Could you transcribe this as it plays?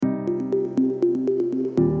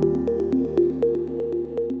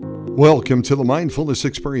Welcome to the Mindfulness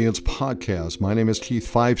Experience podcast. My name is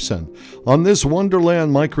Keith Fiveson. On this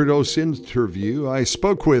Wonderland microdose interview, I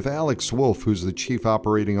spoke with Alex Wolfe, who's the Chief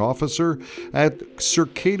Operating Officer at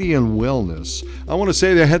Circadian Wellness. I want to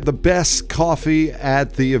say they had the best coffee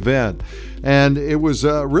at the event. And it was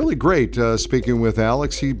really great speaking with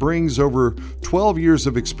Alex. He brings over 12 years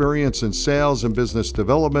of experience in sales and business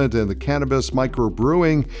development in the cannabis,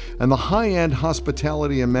 microbrewing, and the high-end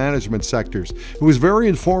hospitality and management sectors. It was very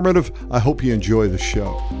informative. I hope you enjoy the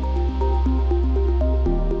show.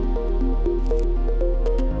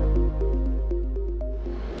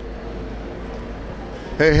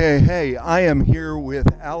 Hey, I am here with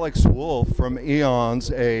Alex Wolfe from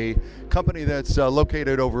Eons, a company that's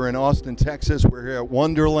located over in Austin, Texas. We're here at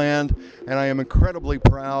Wonderland, and I am incredibly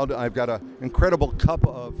proud. I've got an incredible cup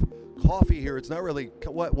of coffee here. It's not really,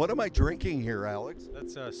 what am I drinking here, Alex?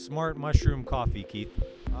 That's a Smart Mushroom Coffee, Keith.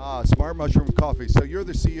 Smart Mushroom Coffee. So you're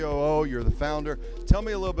the COO, you're the founder. Tell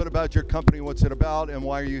me a little bit about your company, what's it about, and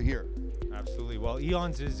why are you here? Absolutely. Well,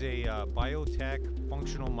 Eons is a biotech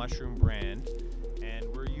functional mushroom brand, and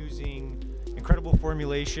we're using incredible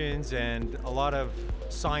formulations and a lot of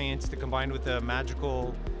science to combine with the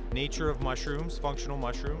magical nature of mushrooms, functional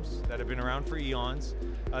mushrooms that have been around for eons,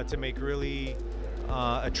 to make really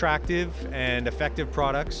attractive and effective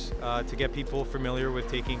products to get people familiar with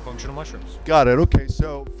taking functional mushrooms. Got it. Okay,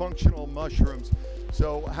 so functional mushrooms.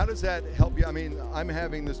 So how does that help you? I mean, I'm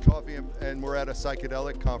having this coffee and we're at a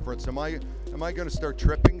psychedelic conference. Am I going to start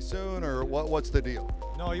tripping soon, or what's the deal?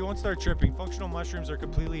 No, you won't start tripping. Functional mushrooms are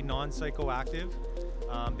completely non-psychoactive.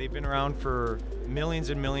 They've been around for millions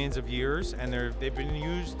and millions of years, and they've been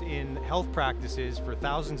used in health practices for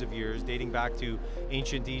thousands of years, dating back to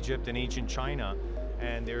ancient Egypt and ancient China.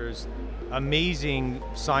 And there's amazing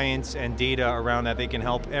science and data around that. They can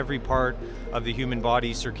help every part of the human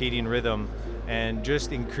body's circadian rhythm and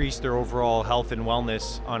just increase their overall health and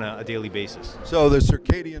wellness on a daily basis. So the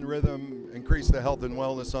circadian rhythm increase the health and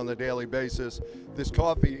wellness on the daily basis. This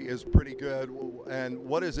coffee is pretty good. And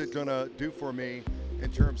what is it going to do for me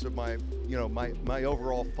in terms of my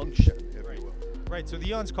overall function, if you will? Right. So the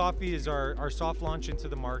Eons Coffee is our soft launch into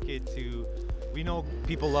the market. We know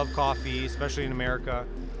people love coffee, especially in America.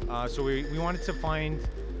 So we wanted to find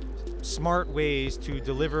smart ways to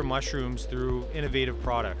deliver mushrooms through innovative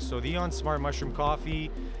products. So the Eons Smart Mushroom Coffee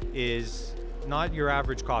is not your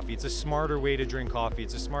average coffee. It's a smarter way to drink coffee.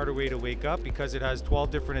 It's a smarter way to wake up because it has 12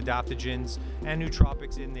 different adaptogens and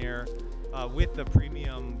nootropics in there with the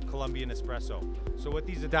premium Colombian espresso. So what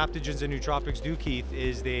these adaptogens and nootropics do, Keith,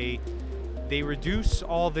 is they reduce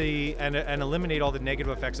all and eliminate all the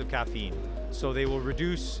negative effects of caffeine. So they will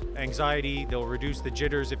reduce anxiety, they'll reduce the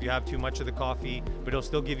jitters if you have too much of the coffee, but it'll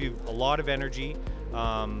still give you a lot of energy.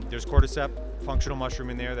 There's cordyceps, functional mushroom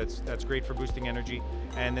in there that's great for boosting energy.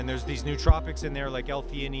 And then there's these nootropics in there like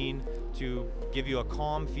L-theanine to give you a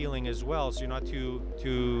calm feeling as well, so you're not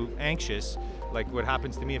too anxious, like what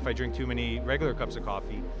happens to me if I drink too many regular cups of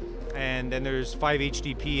coffee. And then there's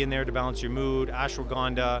 5-HTP in there to balance your mood,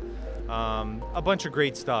 ashwagandha, a bunch of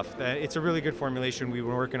great stuff. It's a really good formulation. We've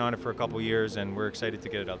been working on it for a couple years, and we're excited to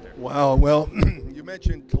get it out there. Wow. Well, you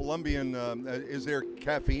mentioned Colombian. Is there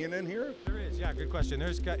caffeine in here? There is. Yeah, good question.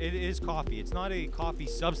 It is coffee. It's not a coffee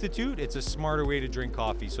substitute. It's a smarter way to drink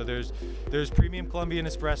coffee. So there's premium Colombian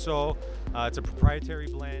espresso. It's a proprietary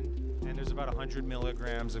blend. And there's about 100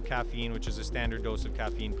 milligrams of caffeine, which is a standard dose of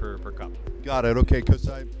caffeine per cup. Got it. Okay, because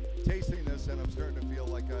I'm tasting this and I'm starting to feel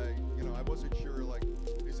like I wasn't sure, like,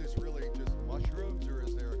 is this really just mushrooms or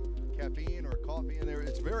is there caffeine or coffee in there?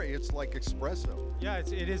 It's like espresso. Yeah,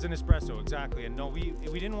 it is an espresso, exactly. And no, we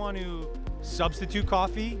didn't want to substitute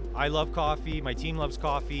coffee. I love coffee, my team loves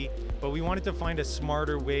coffee, but we wanted to find a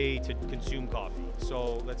smarter way to consume coffee.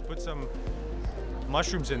 So let's put some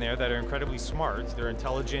mushrooms in there that are incredibly smart. They're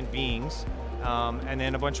intelligent beings, and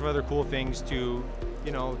then a bunch of other cool things to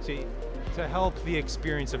help the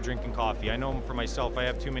experience of drinking coffee. I know for myself, I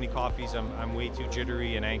have too many coffees. I'm way too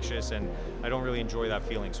jittery and anxious, and I don't really enjoy that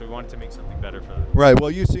feeling. So we wanted to make something better for that. Right. Well,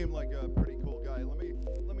 you seem like a pretty cool guy. Let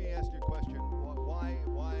me ask you a question. Why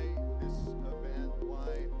this event?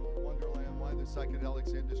 Why Wonderland? Why the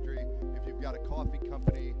psychedelics industry? If you've got a coffee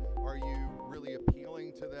company, are you really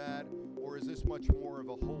appealing to that? Or is this much more of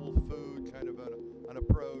a whole food kind of an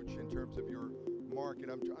approach in terms of your market?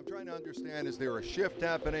 I'm trying to understand, is there a shift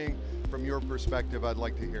happening from your perspective? I'd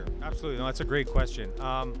like to hear. Absolutely. No, that's a great question.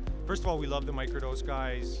 First of all, we love the microdose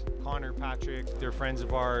guys. Connor, Patrick, they're friends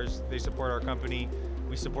of ours. They support our company.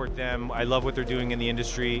 We support them. I love what they're doing in the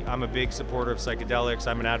industry. I'm a big supporter of psychedelics.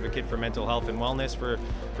 I'm an advocate for mental health and wellness for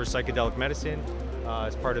psychedelic medicine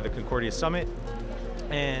as part of the Concordia Summit.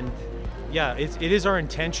 And yeah, it is our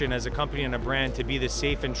intention as a company and a brand to be the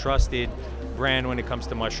safe and trusted brand when it comes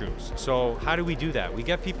to mushrooms. So how do we do that? We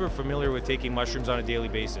get people familiar with taking mushrooms on a daily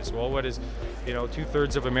basis. Well, what is,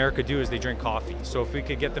 2/3 of America do is they drink coffee. So if we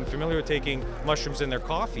could get them familiar with taking mushrooms in their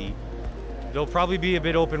coffee, they'll probably be a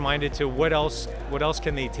bit open-minded to what else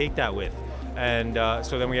can they take that with. And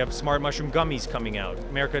so then we have smart mushroom gummies coming out.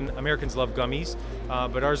 Americans love gummies,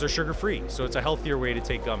 but ours are sugar-free, so it's a healthier way to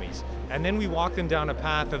take gummies. And then we walk them down a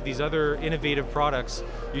path of these other innovative products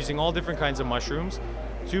using all different kinds of mushrooms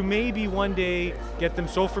to maybe one day get them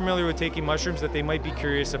so familiar with taking mushrooms that they might be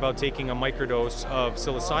curious about taking a microdose of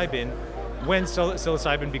psilocybin when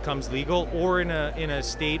psilocybin becomes legal, or in a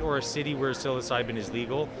state or a city where psilocybin is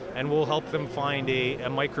legal, and we'll help them find a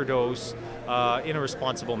microdose in a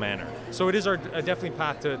responsible manner. So it is a definitely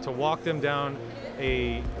path to walk them down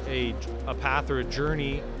a path or a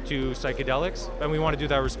journey to psychedelics, and we want to do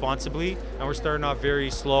that responsibly, and we're starting off very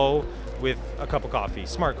slow with a cup of coffee,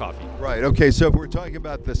 smart coffee. Right, okay, so if we're talking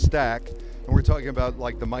about the stack, and we're talking about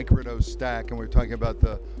like the microdose stack, and we're talking about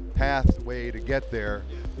the pathway to get there,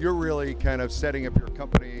 you're really kind of setting up your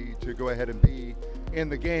company to go ahead and be in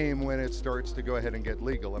the game when it starts to go ahead and get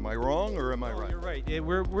legal. Am I wrong or am I right? You're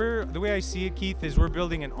right. We're the way I see it, Keith, is we're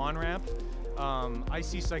building an on-ramp. I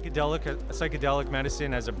see psychedelic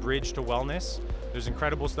medicine as a bridge to wellness. There's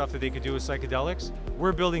incredible stuff that they could do with psychedelics.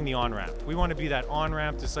 We're building the on-ramp. We want to be that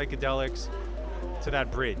on-ramp to psychedelics, to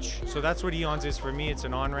that bridge. So that's what Eons is for me. It's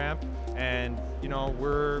an on-ramp, and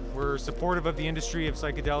we're supportive of the industry of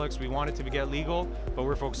psychedelics. We want it to get legal, but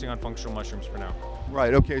we're focusing on functional mushrooms for now.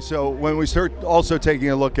 Right, okay, so when we start also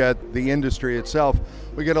taking a look at the industry itself,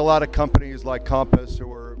 we get a lot of companies like Compass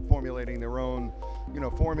who are formulating their own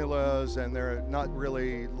formulas, and they're not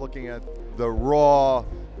really looking at the raw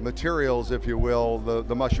materials, if you will,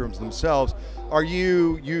 the mushrooms themselves. Are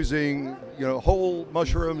you using whole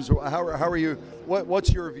mushrooms? How are you?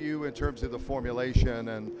 What's your view in terms of the formulation?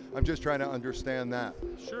 And I'm just trying to understand that.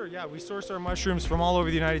 Sure, yeah, we source our mushrooms from all over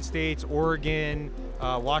the United States, Oregon,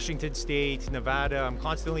 Washington State, Nevada. I'm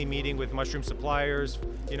constantly meeting with mushroom suppliers,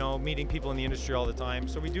 meeting people in the industry all the time.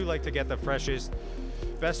 So we do like to get the freshest,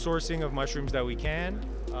 best sourcing of mushrooms that we can.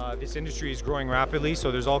 This industry is growing rapidly,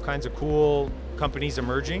 so there's all kinds of cool companies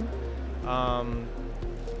emerging.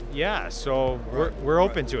 So we're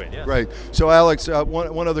open to it. Yeah. Right. So Alex,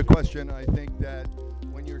 one other question. I think that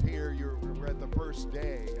when you're here, we're at the first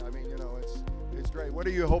day. I mean, it's great. What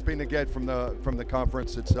are you hoping to get from the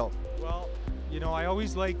conference itself? Well, I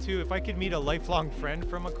always like to, if I could meet a lifelong friend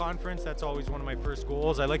from a conference, that's always one of my first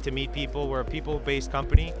goals. I like to meet people. We're a people-based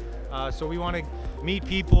company. So we want to meet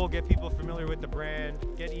people, get people familiar with the brand,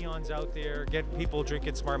 get Eons out there, get people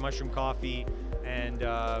drinking smart mushroom coffee. And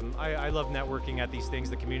I love networking at these things.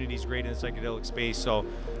 The community is great in the psychedelic space. So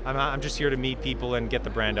I'm just here to meet people and get the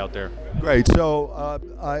brand out there. Great. So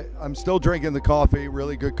I'm still drinking the coffee,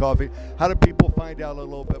 really good coffee. How do people find out a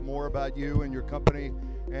little bit more about you and your company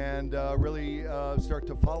and really start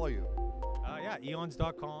to follow you?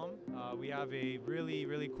 Eons.com. We have a really,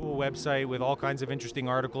 really cool website with all kinds of interesting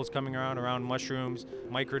articles coming around mushrooms,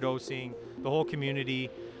 microdosing, the whole community.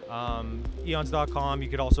 Eons.com. You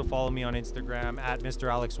could also follow me on Instagram at Mr.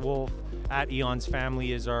 Alex Wolfe. At Eons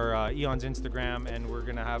Family is our Eons Instagram, and we're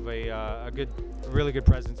going to have a really good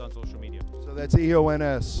presence on social media. So that's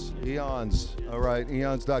EONS, Eons. All right,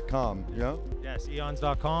 Eons.com. Yeah? Yes,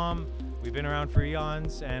 Eons.com. We've been around for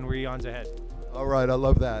eons, and we're eons ahead. All right, I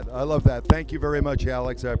love that. Thank you very much,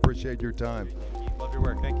 Alex. I appreciate your time. Love your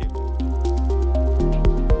work. Thank you.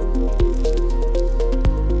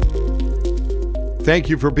 Thank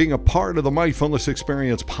you for being a part of the Mindfulness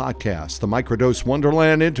Experience podcast, the Microdose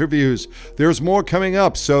Wonderland interviews. There's more coming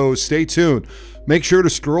up, so stay tuned. Make sure to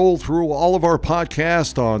scroll through all of our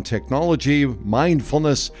podcasts on technology,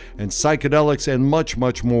 mindfulness, and psychedelics, and much,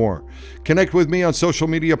 much more. Connect with me on social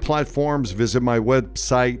media platforms. Visit my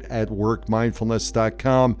website at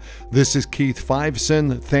workmindfulness.com. This is Keith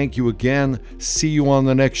Fiveson. Thank you again. See you on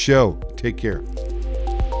the next show. Take care.